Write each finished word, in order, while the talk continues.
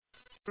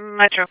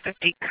Metro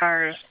 50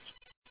 cars,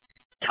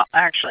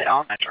 actually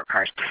all Metro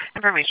cars.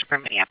 Information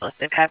from Minneapolis.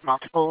 They've had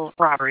multiple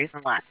robberies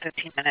in the last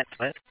 15 minutes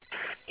with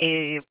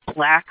a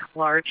black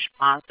large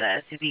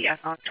Mazda SUV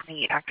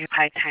F-128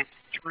 occupied times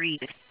 3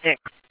 to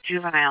 6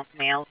 juvenile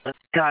males with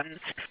guns.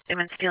 They've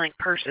been stealing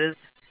purses,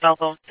 cell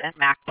phones, and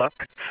MacBook.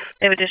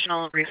 They have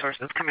additional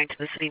resources coming to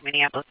the city of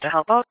Minneapolis to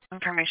help out.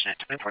 Information at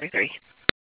 2043.